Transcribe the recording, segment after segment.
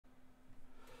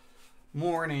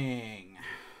Morning.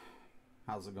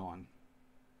 How's it going?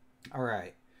 All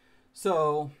right.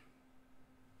 So,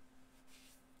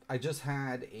 I just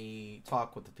had a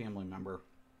talk with a family member,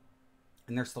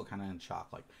 and they're still kind of in shock.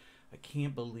 Like, I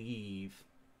can't believe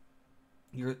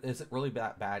is it really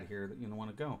that bad here that you don't want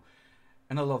to go?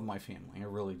 And I love my family. I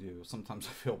really do. Sometimes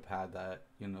I feel bad that,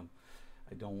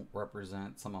 I don't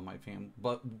represent some of my family,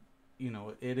 but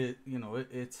it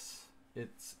is,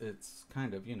 it's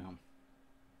kind of,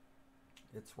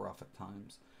 it's rough at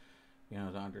times, to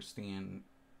understand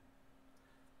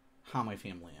how my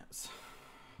family is.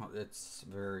 It's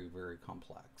very, very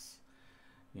complex,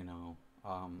 you know.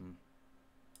 Um,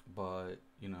 but,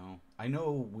 I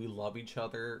know we love each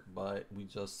other, but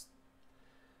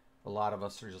a lot of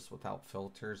us are just without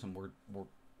filters, and we're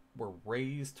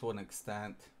raised to an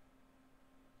extent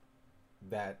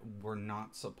that we're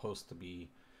not supposed to be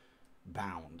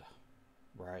bound,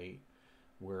 right?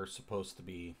 We're supposed to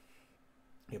be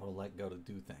able to let go to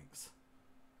do things,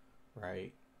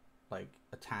 right? Like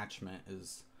attachment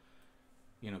is,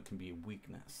 can be a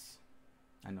weakness.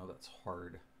 I know that's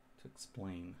hard to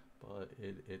explain, but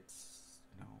it's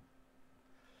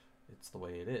the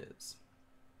way it is.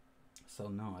 So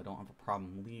no, I don't have a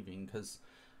problem leaving because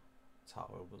it's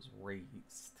how I was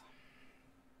raised.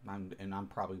 I'm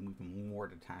probably even more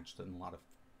detached than a lot of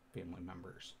family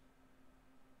members.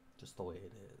 Just the way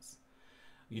it is.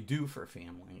 You do for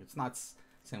family. It's not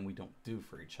saying we don't do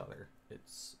for each other.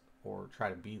 It's or try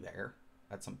to be there.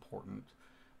 That's important.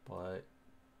 But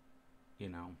you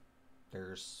know,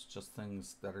 there's just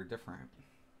things that are different.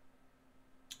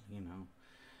 You know,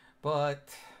 but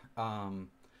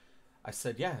I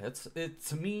said, yeah, it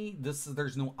to me.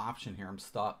 There's no option here. I'm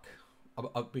stuck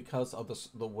because of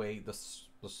the way the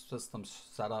system's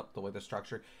set up, the way the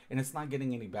structure, and it's not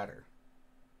getting any better.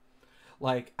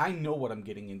 Like I know what I'm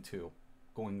getting into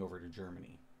going over to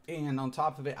Germany, and on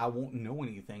top of it, I won't know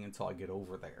anything until I get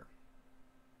over there.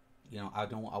 I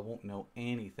won't know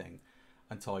anything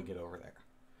until I get over there.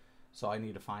 So I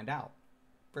need to find out.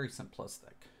 Very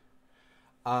simplistic.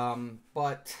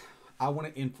 But I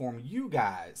want to inform you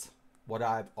guys what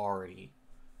I've already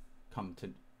come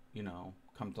to,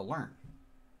 come to learn.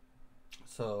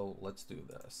 So let's do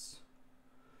this.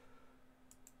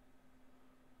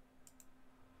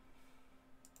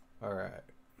 All right.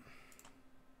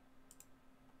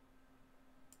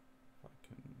 If I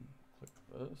can click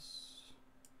this.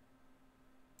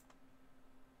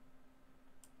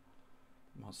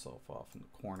 Myself off in the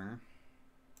corner.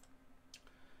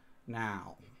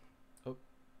 Now, oh,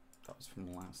 that was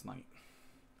from last night.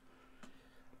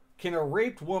 Can a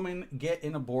raped woman get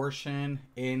an abortion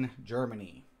in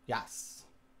Germany? Yes.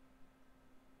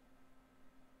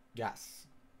 Yes.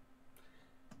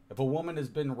 If a woman has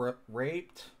been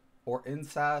raped or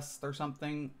incest or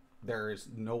something, there is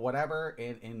no whatever.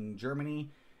 And in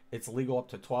Germany, it's legal up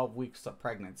to 12 weeks of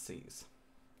pregnancies.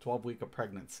 12-week of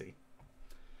pregnancy.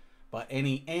 But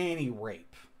any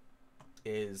rape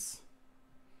is,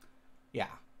 yeah.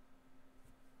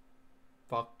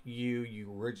 Fuck you,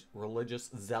 you religious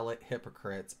zealot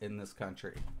hypocrites in this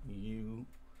country. You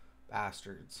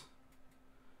bastards.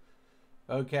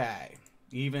 Okay.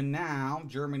 Even now,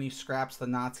 Germany scraps the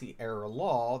Nazi-era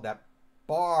law that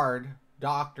barred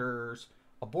doctors'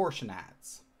 abortion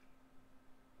ads.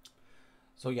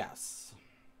 So yes.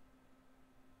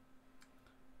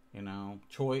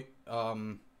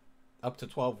 Up to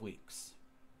 12 weeks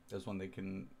is when they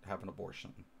can have an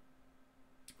abortion.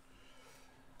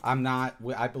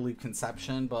 I believe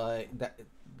conception, but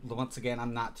once again,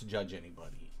 I'm not to judge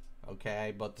anybody.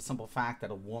 Okay. But the simple fact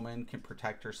that a woman can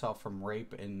protect herself from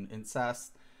rape and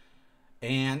incest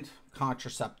and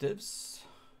contraceptives,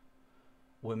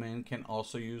 women can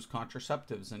also use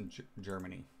contraceptives in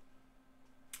Germany.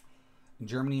 In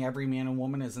Germany, every man and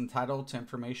woman is entitled to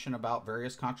information about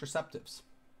various contraceptives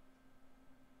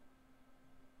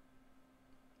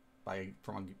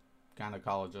from a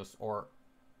gynecologist or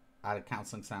at a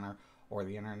counseling center or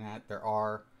the internet. There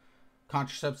are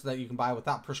contraceptives that you can buy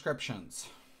without prescriptions.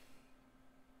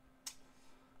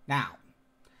 Now,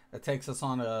 that takes us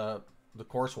on the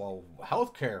course. Well,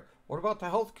 healthcare. What about the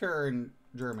healthcare in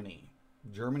Germany?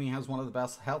 Germany has one of the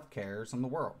best healthcares in the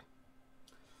world.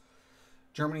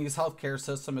 Germany's healthcare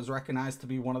system is recognized to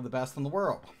be one of the best in the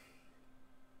world.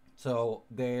 So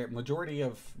the majority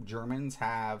of Germans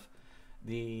have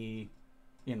the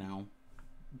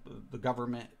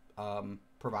government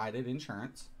provided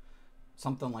insurance,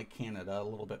 something like Canada, a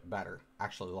little bit better,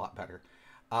 actually a lot better.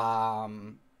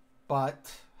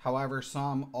 But however,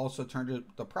 some also turn to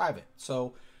the private.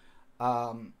 So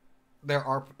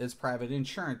is private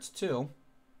insurance too,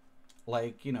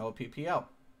 like a PPO.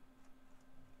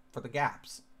 for the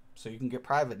gaps. So you can get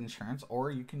private insurance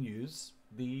or you can use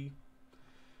the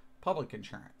public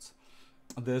insurance.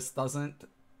 This doesn't,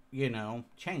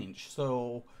 change.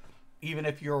 So even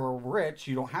if you're rich,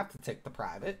 you don't have to take the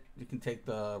private. You can take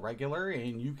the regular,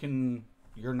 and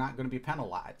you're not going to be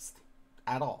penalized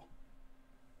at all.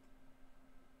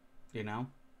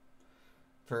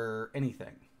 For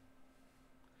anything.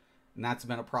 And that's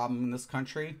been a problem in this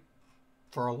country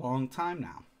for a long time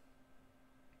now.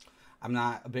 I'm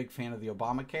not a big fan of the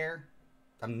Obamacare.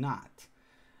 I'm not.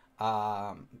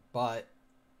 But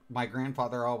my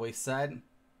grandfather always said,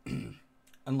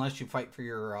 unless you fight for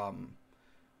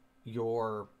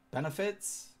your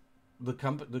benefits, the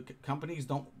companies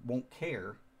won't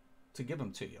care to give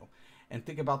them to you. And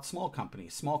think about small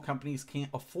companies. Small companies can't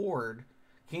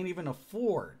even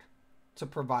afford to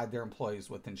provide their employees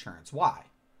with insurance. Why?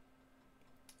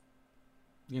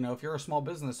 If you're a small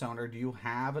business owner, do you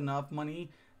have enough money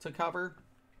to cover?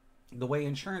 The way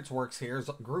insurance works here is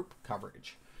group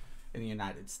coverage in the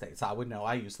United States. I would know.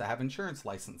 I used to have insurance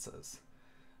licenses.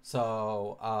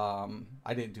 So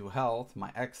I didn't do health.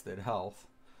 My ex did health.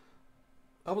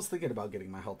 I was thinking about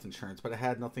getting my health insurance, but I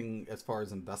had nothing as far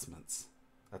as investments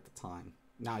at the time.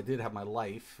 Now, I did have my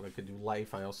life. I could do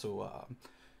life. I also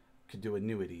could do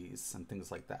annuities and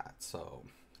things like that. So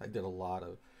I did a lot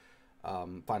of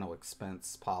final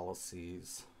expense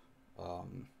policies.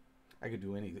 I could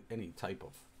do any type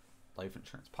of life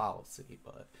insurance policy,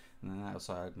 and then I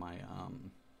also had my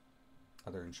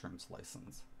other insurance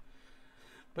license.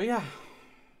 But yeah,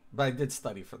 but I did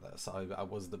study for this. I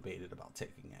was debated about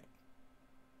taking it.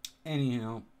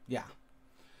 And yeah.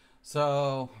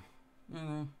 So,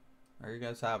 there you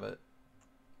guys have it.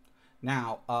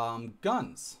 Now,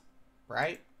 guns,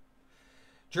 right?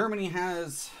 Germany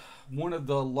has one of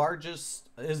the largest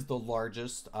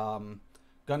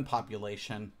gun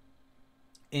population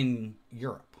in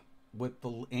Europe, with the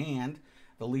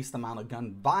least amount of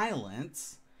gun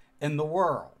violence in the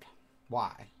world.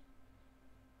 Why?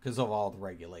 Because of all the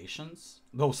regulations.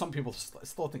 Though some people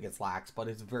still think it's lax, but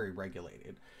it's very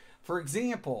regulated. For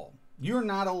example, you're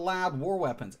not allowed war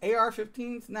weapons.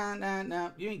 AR-15s, nah,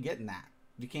 you ain't getting that.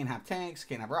 You can't have tanks,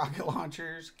 can't have rocket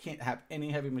launchers, can't have any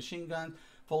heavy machine guns,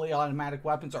 fully automatic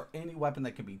weapons, or any weapon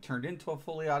that can be turned into a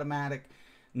fully automatic.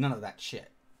 None of that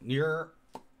shit.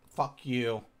 Fuck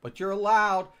you. But you're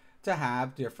allowed to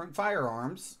have different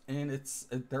firearms, and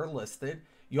they're listed.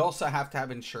 You also have to have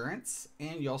insurance,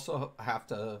 and you also have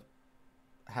to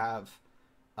have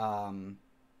gun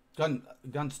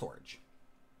storage.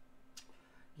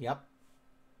 Yep.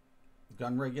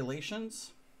 Gun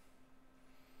regulations.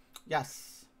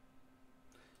 Yes.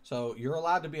 So you're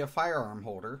allowed to be a firearm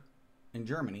holder in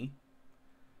Germany,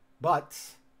 but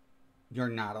you're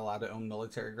not allowed to own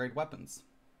military-grade weapons.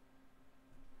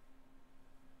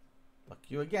 Fuck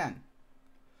you again.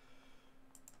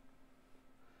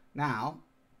 Now,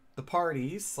 the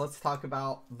parties. Let's talk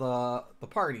about the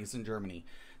parties in Germany.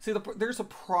 See, there's a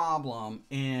problem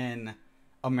in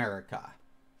America.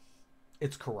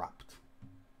 It's corrupt.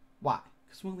 Why?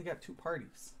 Because we only got 2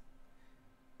 parties.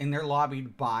 And they're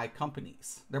lobbied by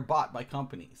companies. They're bought by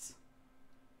companies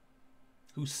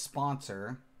who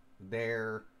sponsor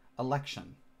their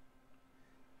election.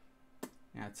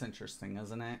 Yeah, it's interesting,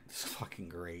 isn't it? It's fucking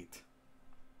great.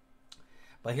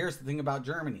 But here's the thing about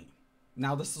Germany.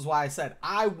 Now, this is why I said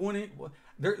I wouldn't...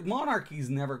 monarchy's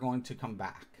never going to come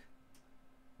back.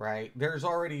 Right? There's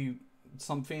already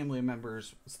some family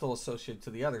members still associated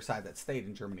to the other side that stayed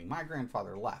in Germany. My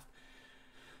grandfather left.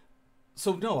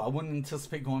 So, no, I wouldn't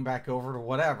anticipate going back over to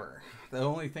whatever. The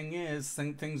only thing is,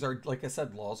 things are, like I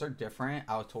said, laws are different.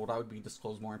 I was told I would be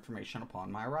disclosed more information upon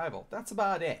my arrival. That's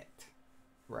about it.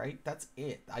 Right? That's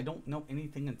it. I don't know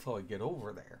anything until I get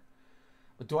over there.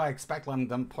 But do I expect them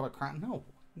to put a crown?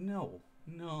 No.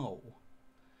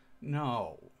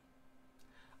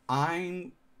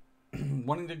 I'm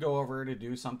wanting to go over to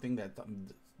do something that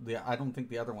I don't think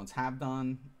the other ones have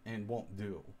done and won't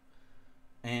do.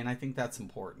 And I think that's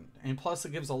important. And plus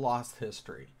it gives a lost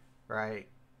history, right?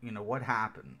 What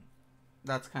happened.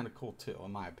 That's kind of cool too,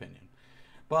 in my opinion.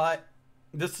 But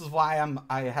this is why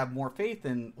I have more faith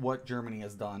in what Germany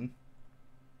has done.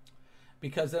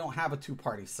 Because they don't have a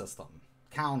 2-party system.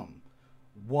 Count them.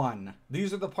 1.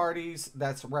 These are the parties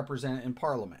that's represented in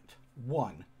Parliament.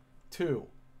 1, 2,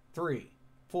 3,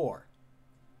 4,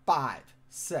 5,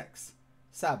 6,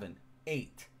 7,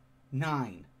 8,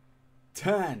 9,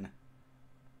 10,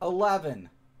 11,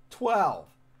 12,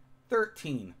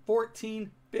 13,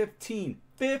 14, 15.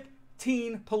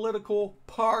 15 political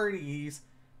parties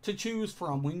to choose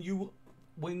from when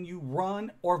you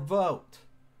run or vote.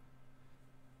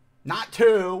 Not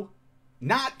two.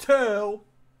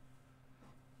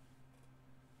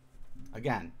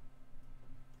 Again.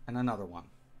 And another one.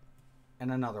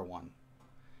 And another one.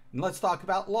 And let's talk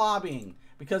about lobbying.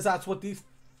 Because that's what these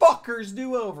fuckers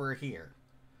do over here.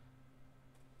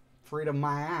 Freedom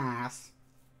my ass.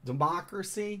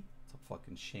 Democracy? It's a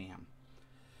fucking sham.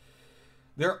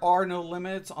 There are no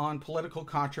limits on political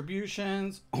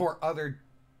contributions or other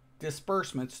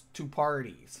disbursements to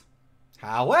parties.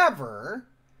 However,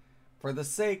 for the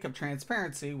sake of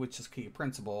transparency, which is key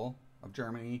principle of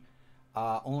Germany,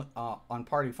 only on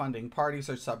party funding, parties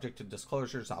are subject to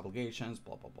disclosures, obligations,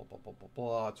 blah, blah, blah, blah, blah, blah,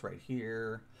 blah. It's right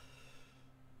here.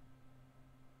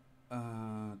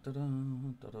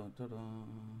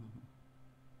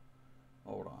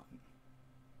 Hold on.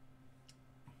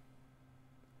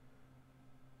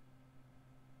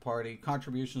 Party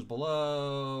contributions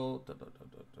below.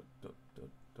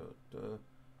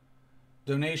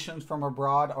 Donations from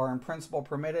abroad are in principle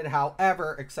permitted.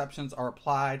 However, exceptions are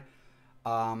applied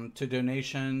to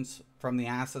donations from the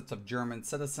assets of German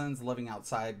citizens living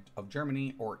outside of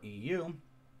Germany or EU.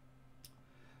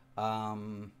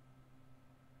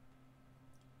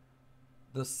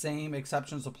 The same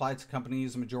exceptions apply to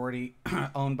companies majority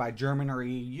owned by German or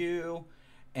EU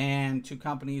and to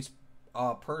companies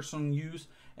personal use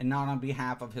and not on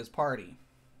behalf of his party.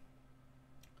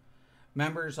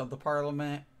 Members of the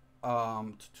parliament. Wait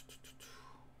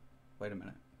a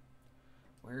minute.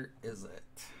 Where is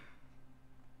it?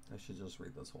 I should just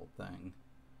read this whole thing.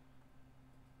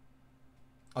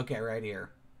 Okay, right here.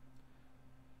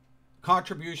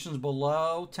 Contributions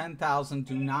below 10,000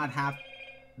 do not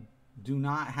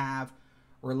have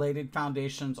related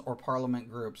foundations or parliament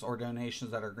groups or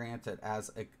donations that are granted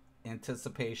as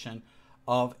anticipation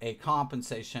of a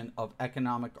compensation of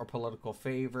economic or political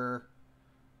favor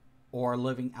or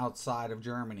living outside of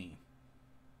Germany.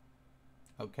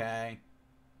 Okay?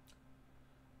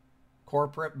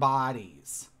 Corporate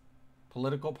bodies.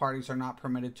 Political parties are not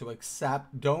permitted to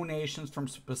accept donations from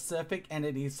specific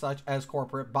entities such as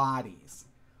corporate bodies.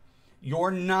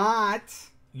 You're not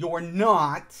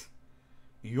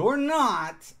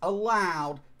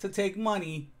allowed to take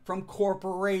money from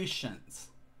corporations.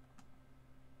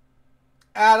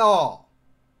 At all.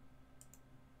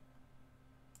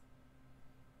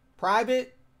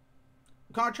 Private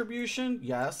contribution,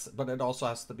 yes, but it also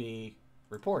has to be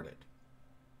reported.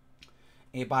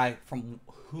 And by from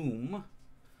whom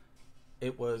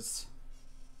it was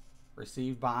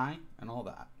received by and all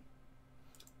that.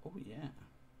 Oh, yeah.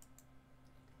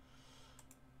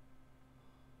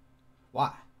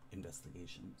 Why?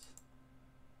 Investigations.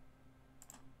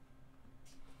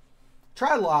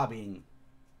 Try lobbying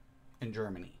in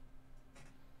Germany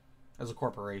as a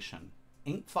corporation.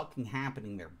 Ain't fucking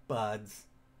happening there, buds.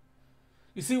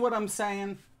 You see what I'm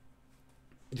saying?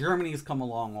 Germany's come a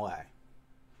long way.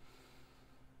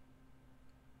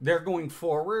 They're going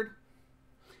forward.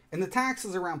 And the tax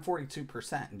is around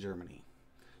 42% in Germany.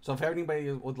 So if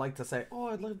anybody would like to say, oh,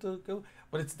 I'd love to go.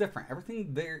 But it's different.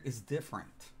 Everything there is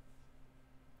different.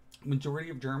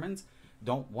 Majority of Germans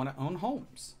don't want to own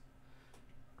homes.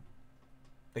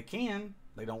 They can.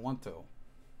 They don't want to.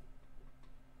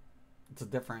 It's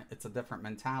a different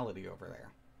mentality over there.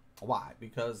 Why?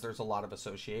 Because there's a lot of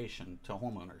association to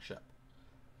home ownership.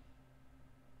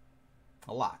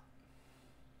 A lot.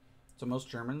 So most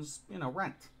Germans,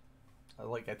 rent.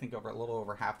 I think a little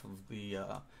over half of the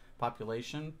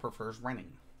population prefers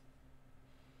renting.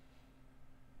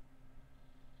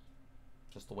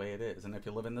 Just the way it is. And if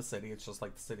you live in the city, it's just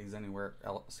like the cities anywhere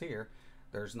else here.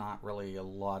 There's not really a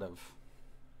lot of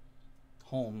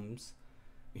homes,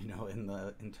 in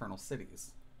the internal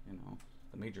cities,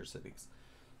 the major cities.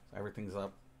 So everything's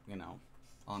up,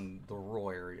 on the rural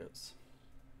areas.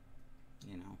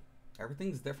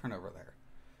 Everything's different over there.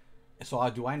 So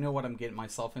do I know what I'm getting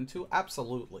myself into?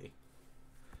 Absolutely.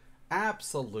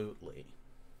 Absolutely.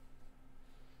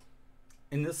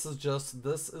 And this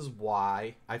is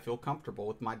why I feel comfortable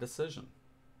with my decision.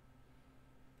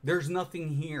 There's nothing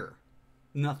here.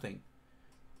 Nothing.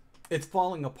 It's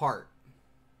falling apart.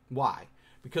 Why?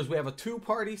 Because we have a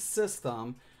two-party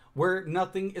system where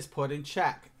nothing is put in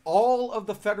check. All of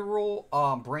the federal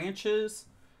branches,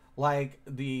 like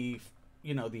the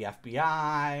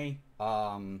FBI,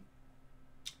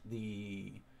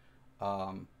 the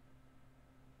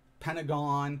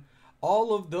Pentagon,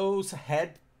 all of those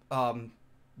head,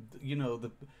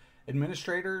 the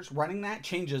administrators running that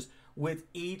changes with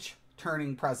each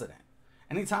turning president.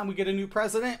 Anytime we get a new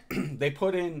president, they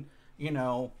put in,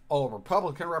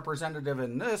 Republican representative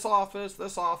in this office,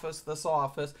 this office, this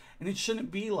office. And it shouldn't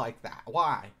be like that.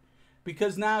 Why?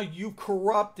 Because now you've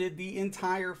corrupted the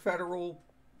entire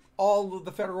all of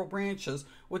the federal branches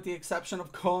with the exception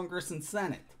of Congress and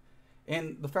Senate.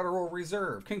 and the Federal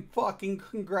Reserve. Fucking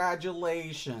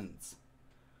congratulations.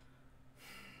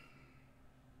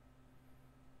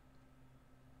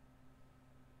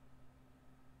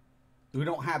 We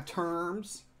don't have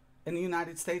terms in the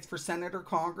United States for Senate or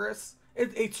Congress.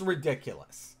 It's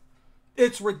ridiculous.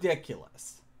 It's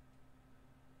ridiculous.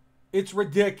 It's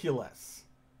ridiculous.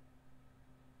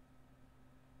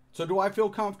 So do I feel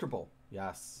comfortable?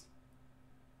 Yes.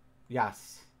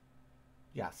 Yes.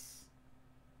 Yes.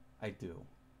 I do.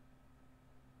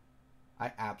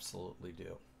 I absolutely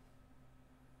do.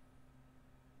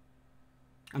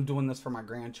 I'm doing this for my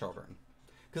grandchildren.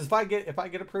 Because if I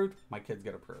get approved, my kids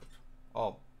get approved.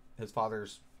 Oh, his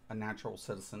father's a natural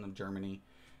citizen of Germany.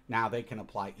 Now they can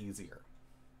apply easier.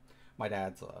 My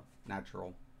dad's a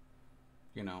natural,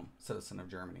 citizen of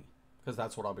Germany. Because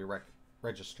that's what I'll be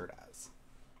registered as.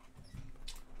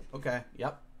 Okay,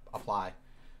 yep, apply.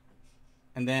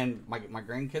 And then my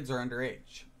grandkids are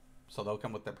underage. So they'll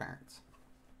come with their parents.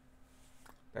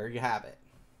 There you have it.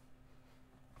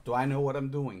 Do I know what I'm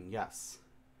doing? Yes.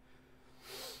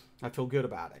 I feel good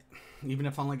about it. Even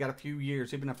if I only got a few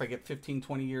years, even if I get 15,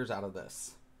 20 years out of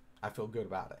this, I feel good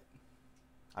about it.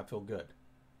 I feel good.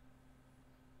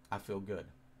 I feel good.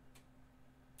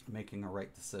 I'm making a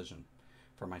right decision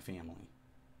for my family.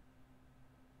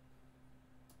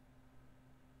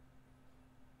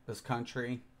 This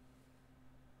country,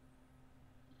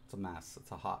 it's a mess.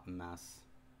 It's a hot mess.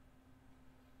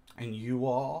 And you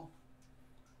all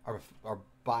are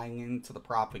buying into the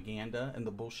propaganda and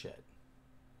the bullshit.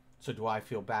 So do I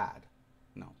feel bad?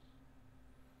 No.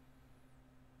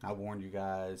 I warned you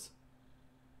guys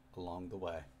along the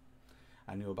way.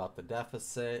 I knew about the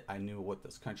deficit. I knew what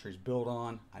this country's built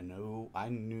on. I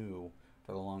knew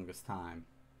for the longest time.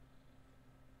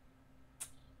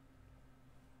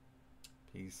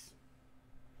 Peace.